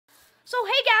So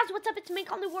hey guys, what's up? It's me,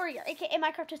 Calm the Warrior, aka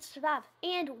Minecraft to Survive,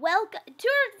 and welcome to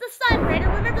the sun,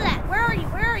 Brandon. Remember that. Where are you?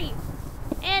 Where are you?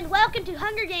 And welcome to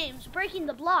Hunger Games, Breaking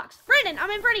the Blocks. Brandon, I'm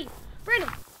in front of you. Brandon,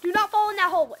 do not fall in that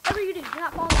hole. Whatever you do, do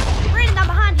not fall in that hole. Brandon, I'm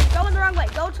behind you. Going the wrong way.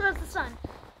 Go towards the sun.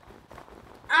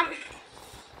 I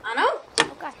know.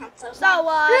 Okay. Yeah,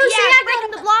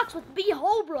 breaking the blocks with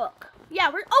bhokbrook.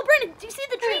 Yeah, we're. Oh, Brandon, do you see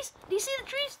the trees? Do you see the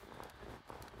trees?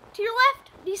 To your left?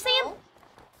 Do you see them?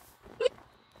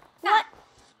 What?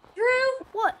 Drew?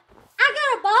 What? I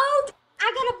got a bow.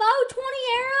 20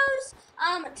 arrows,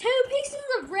 2 pieces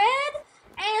of red,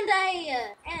 and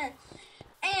a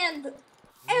leather.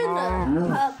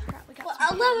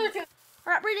 All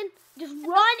right, Brandon, just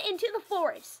run into the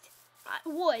forest,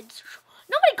 woods.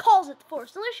 Nobody calls it the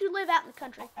forest unless you live out in the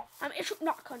country. I mean, it's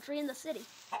not country, in the city.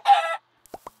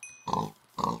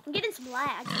 I'm getting some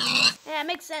lag. Yeah, it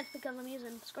makes sense because I'm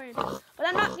using the screen, but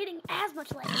I'm not getting as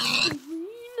much lag.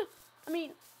 I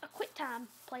mean, a quick time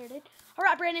player did. All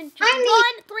right, Brandon, just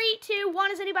run. 3, 2,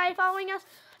 1. Is anybody following us?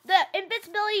 The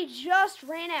invincibility just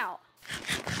ran out.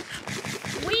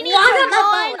 We need to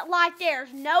run like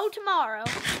there's no tomorrow.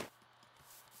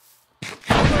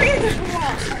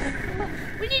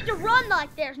 We need to run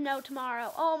like there's no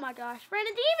tomorrow. Oh my gosh,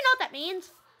 Brandon, do you even know what that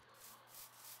means?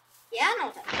 Yeah, I know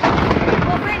what that means.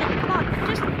 Well, Brandon, come on,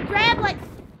 just grab like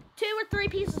 2 or 3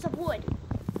 pieces of wood.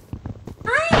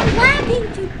 I am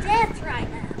lagging to death right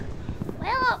now.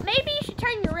 Well, maybe you should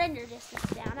turn your render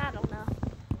distance down. I don't know.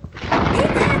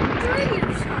 It's at 3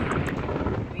 or something.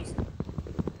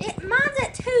 Mine's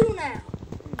at 2 now.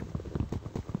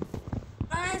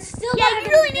 Still yeah, you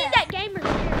really need that gamer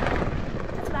gear.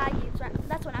 That's what I use right now.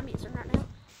 That's what I'm using right now.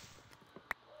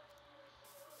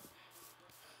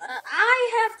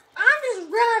 I'm just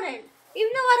running.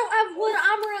 Even though I don't have wood,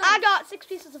 I'm running. I got 6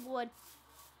 pieces of wood.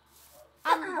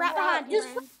 I'm right behind you,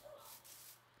 man.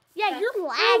 Yeah, you're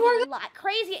lagging like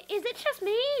crazy. Is it just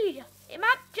me? It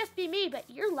might just be me, but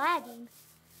you're lagging.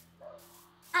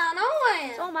 I know I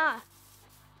am. So am I.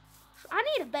 I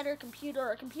need a better computer,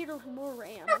 or a computer with more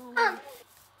RAM.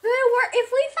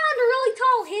 If we find a really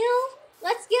tall hill,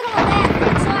 let's get on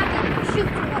that so I can shoot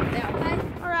you up there, okay?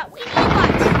 Alright, we need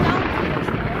like stone though.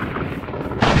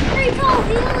 A very tall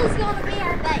hill is going to be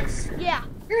our base. Yeah.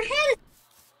 Your head is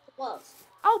close.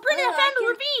 Oh, Brittany, I found a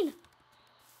ravine.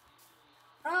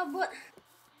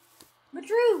 But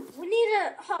Drew, we need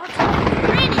a hot.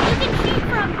 Brandon, you can shoot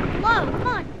from below. Come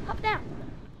on, hop down.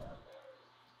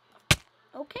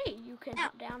 Okay, you can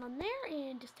hop down on there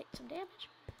and just take some damage.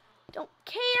 Don't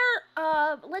care.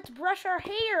 Let's brush our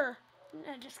hair.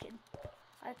 No, just kidding.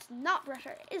 Let's not brush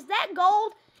our hair. Is that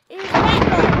gold? Is that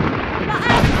gold? No,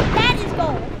 that is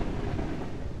gold.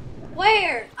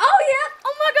 Where? Oh, yeah.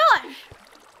 Oh, my gosh.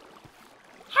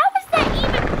 How is that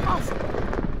even possible?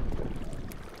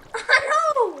 I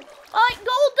know.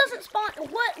 Gold doesn't spawn.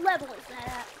 What level is that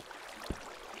at?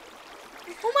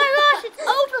 Oh my gosh, it's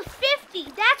over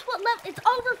 50. That's what level. It's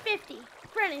over 50.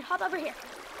 Brandon, hop over here.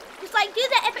 Just like do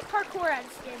that epic parkour I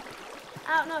just did.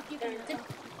 I don't know if you can do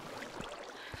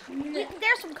it.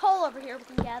 There's some coal over here we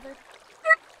can gather.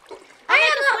 I'll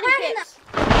make us wooden picks.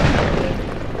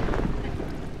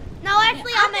 No,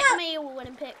 actually, I'll make me a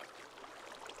wooden pick.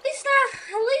 At least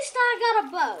I got a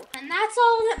bow, and that's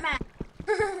all that matters.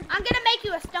 I'm gonna make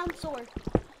you a stone sword.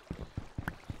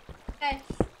 Okay,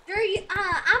 Drew,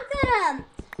 I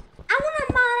want to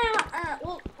mine out.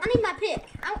 Well, I need my pick.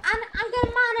 I'm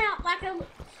gonna mine out like a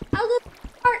little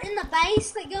part in the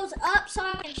base that goes up, so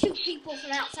I can shoot people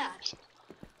from outside.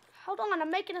 Hold on,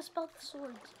 I'm making us both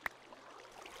swords.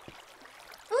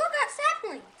 Oh, I got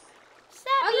saplings.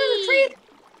 Sappy.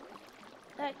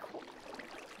 Cool.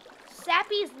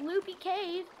 Sappy's loopy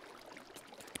cave.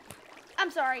 I'm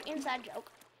sorry, inside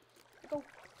joke. Go.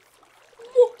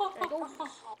 There go.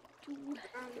 2,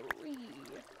 3.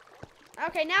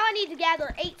 Okay, now I need to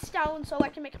gather 8 stone so I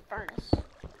can make a furnace.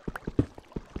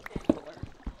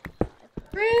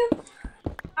 Drew,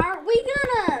 are we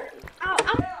gonna? I'm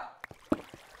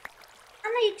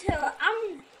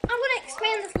gonna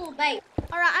expand this little base.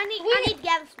 All right, I need to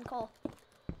gather some coal.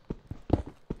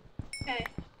 Okay.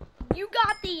 You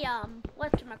got the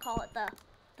whatchamacallit, the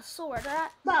sword,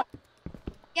 right? Bow.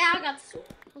 Yeah, I got the sword.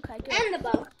 Okay, good. And the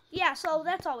bow. Yeah, so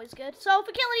that's always good. So if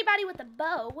we kill anybody with a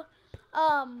bow,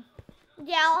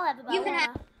 yeah, I'll have a bow. You can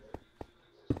have.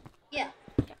 Yeah.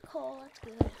 Got coal, that's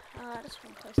good. I just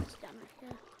want to place this down right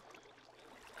here.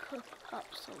 Cook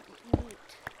up some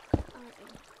meat.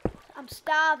 I'm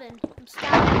starving. Okay,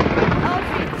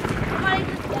 somebody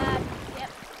just died.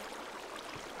 Yep.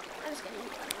 I'm just gonna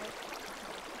eat that.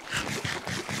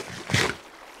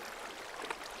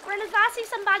 Brenda, if I see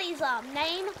somebody's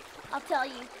name, I'll tell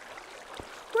you.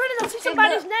 Brandon, I see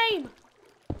somebody's name.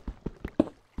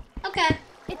 Okay.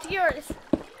 It's yours.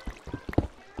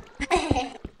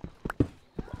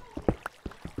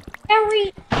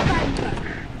 Very fun.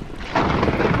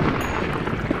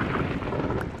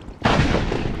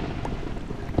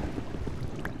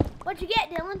 What'd you get,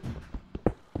 Dylan?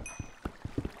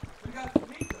 We got some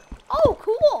pizza. Oh,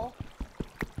 cool.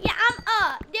 Yeah,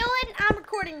 Dylan, I'm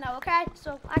recording though, okay?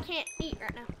 So I can't eat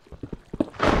right now.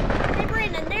 Hey,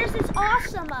 Brandon, there's this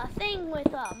awesome thing with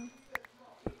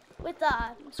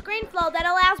ScreenFlow that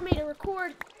allows me to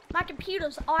record my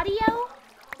computer's audio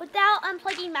without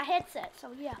unplugging my headset.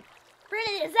 So yeah.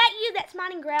 Brandon, is that you that's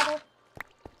mining gravel?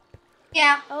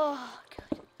 Yeah. Oh,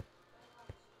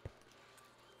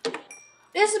 good.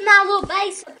 This is my little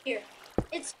base up here.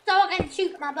 It's so I can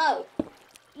shoot my bow.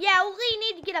 Yeah, we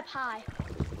need to get up high.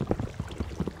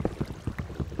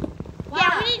 Wow,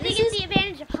 Yeah, we need to get the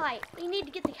advantage of height. We need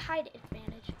to get the height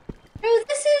advantage. Dude,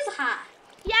 this is high.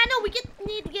 Yeah, I know. We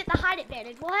need to get the height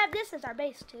advantage. We'll have this as our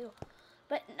base too,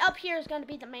 but up here is going to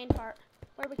be the main part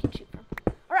where we can shoot from.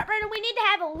 All right, Brandon. We need to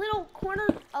have a little corner,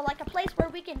 like a place where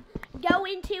we can go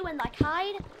into and like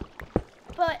hide.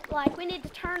 But like we need to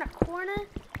turn a corner.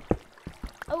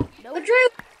 Oh no. But Drew,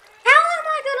 how am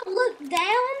I gonna look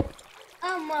down?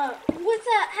 How am I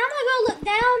gonna look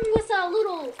down with a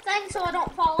little thing so I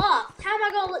don't fall off? How am I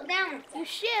gonna look down with that? You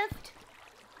shift.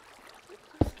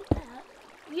 Let's get that.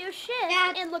 You shift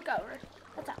and look over.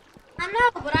 That's all. I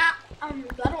know, but I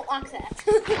don't like that.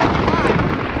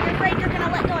 You're afraid you're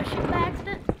gonna let go and shoot by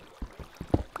accident?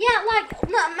 Yeah, like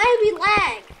maybe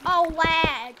lag. Oh,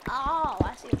 lag. Oh,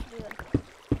 I see what you're doing.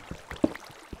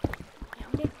 Now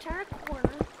we need to turn a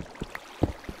corner.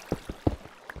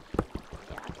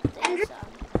 Yeah, And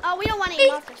oh, we don't want any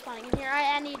monsters spawning in here.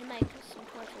 I need to make some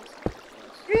torches.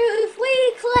 Drew, if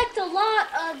we collect a lot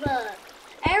of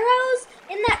arrows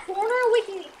in that corner, we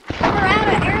can. When we're out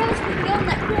of arrows, we can go in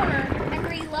that corner and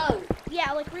reload.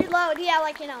 Yeah, like reload. Yeah,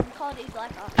 like Call of Duty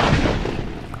Black Ops.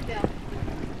 Yeah.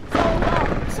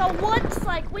 So once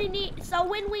like when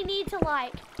we need to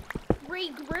like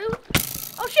regroup.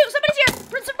 Oh shoot! Somebody's here.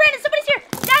 Brandon, somebody's here.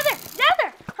 Down there! Down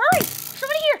there! Hurry!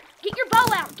 Somebody here! Get your bow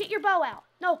out! Get your bow out!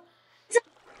 No.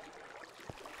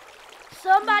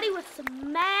 Somebody with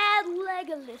some mad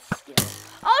Legolas skills.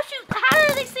 Oh shoot! How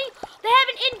do they see? They have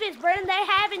an invis, Brandon. They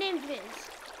have an invis.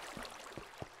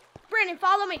 Brandon,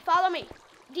 follow me. Follow me.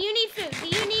 Do you need food? Do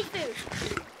you need food?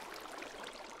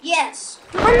 Yes.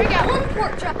 There we go. One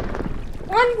pork chop.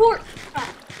 One pork chop.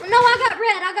 Well, no, I got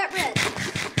red.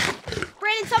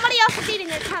 Brandon, somebody else is eating.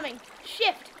 They're coming.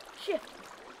 Shift. Shift.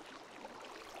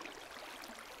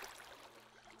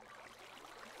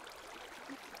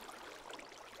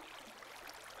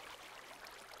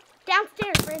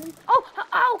 Downstairs, Brandon. Oh,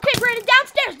 okay, Brandon.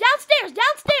 Downstairs. Downstairs.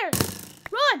 Downstairs.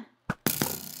 Run.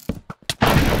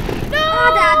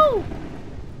 No.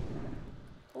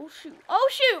 Oh, shoot. Oh,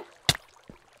 shoot.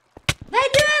 They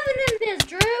do have an invis,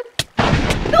 Drew.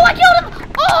 No, I killed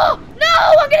him. Oh, no.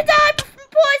 I'm going to die from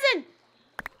poison.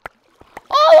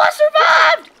 Oh, I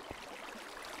survived.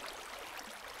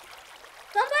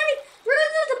 Somebody, Drew,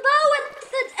 there's a bow at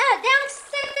the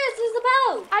downstairs. There's a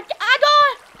bow. I got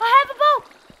it. I have a bow.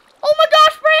 Oh my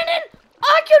gosh, Brandon.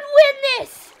 I could win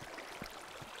this.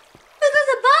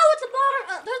 There's a bow at the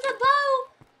bottom. There's a bow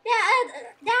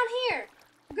down here.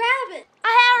 Grab it.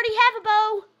 I already have a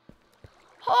bow.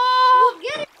 Oh, Well,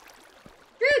 get it.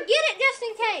 Drew, get it just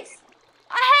in case.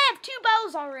 I have 2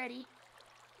 bows already.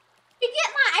 You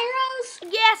get my arrows?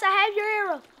 Yes, I have your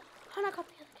arrow. How did I got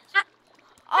the other guys?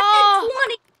 I had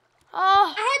 20.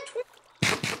 Oh, I had 20.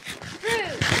 Drew.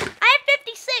 I have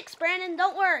 56, Brandon.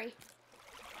 Don't worry.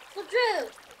 Well, Drew.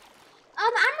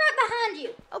 I'm right behind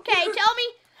you. Okay, tell me.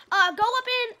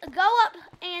 Go up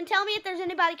and tell me if there's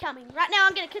anybody coming. Right now,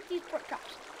 I'm gonna cook these pork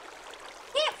chops.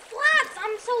 Can't fly 'cause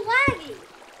I'm so laggy.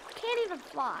 Can't even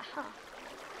fly, huh?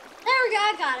 There we go.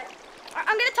 I got it.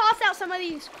 I'm gonna toss out some of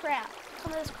this crap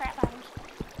items.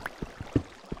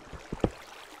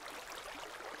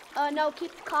 No,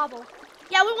 keep the cobble.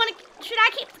 Yeah, we want to. Should I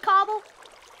keep the cobble?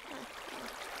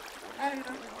 I don't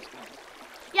know.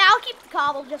 Yeah, I'll keep the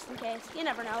cobble just in case. You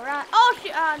never know, right? Oh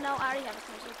shoot! No, I already have a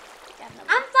compass. Yeah, no.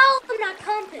 I'm following my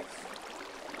compass.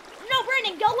 No,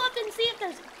 Brandon, go up and see if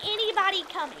there's anybody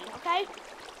coming. Okay?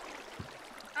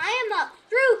 I am up.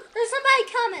 Drew, there's somebody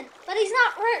coming, but he's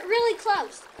not really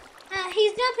close.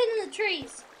 He's jumping in the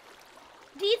trees.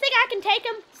 Do you think I can take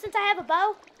him since I have a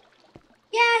bow?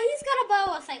 Yeah, he's got a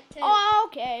bow, I think, too. Oh,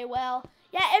 okay, well,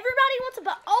 yeah, everybody wants a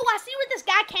bow. Oh, I see where this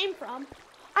guy came from.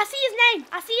 I see his name.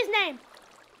 I see his name.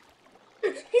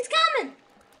 He's coming.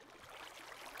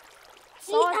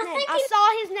 I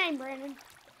saw his name, Brandon.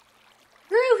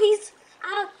 Drew,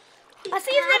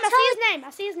 name. I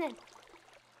see his name.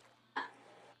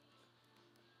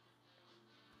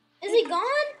 Is he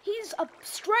gone? He's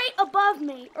straight above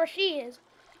me, or she is.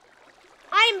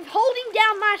 I'm holding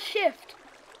down my shift.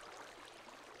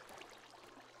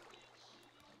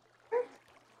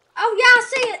 Oh yeah, I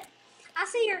see it. I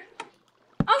see her.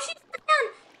 Oh, she's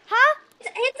down. Huh?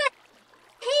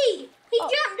 He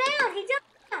jumped down. He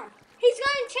jumped down. He's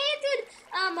got enchanted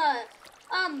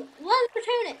leather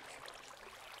tunic.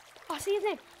 Oh, I see his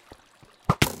name.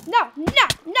 No,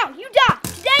 you die.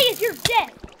 Today is your day.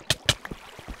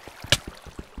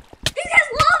 He has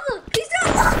lava. He's got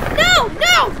lava.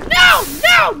 No.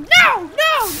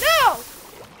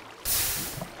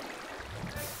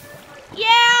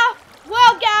 Yeah,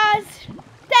 well guys,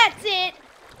 that's it.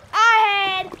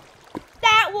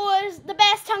 That was the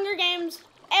best Hunger Games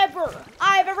I've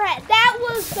ever had. That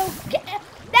was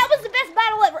the best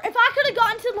battle ever. If I could have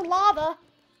gotten to the lava,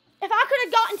 if I could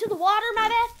have gotten to the water, my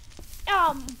bad,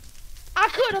 I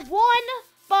could have won,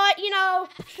 but you know,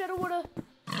 shoulda, woulda.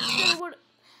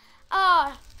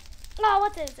 Oh,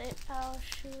 what is it? Oh,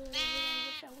 shoulda,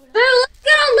 woulda. Bro, let's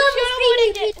go on level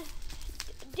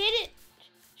Did it?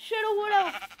 Shoulda,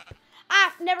 woulda.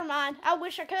 Never mind. I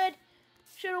wish I could.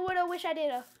 Shoulda, woulda, wish I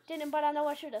didn't, but I know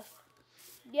I shoulda.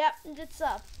 Yep, it's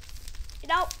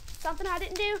something I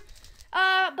didn't do.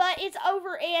 But it's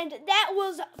over, and that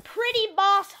was Pretty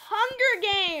Boss Hunger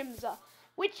Games,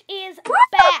 which is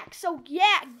back. So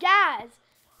yeah, guys,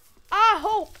 I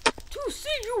hope to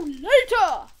see you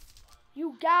later.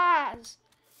 You guys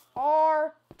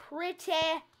are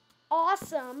pretty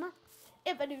awesome,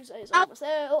 if I do say so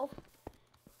myself.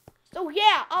 So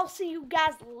yeah, I'll see you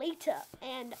guys later,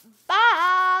 and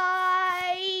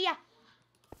bye.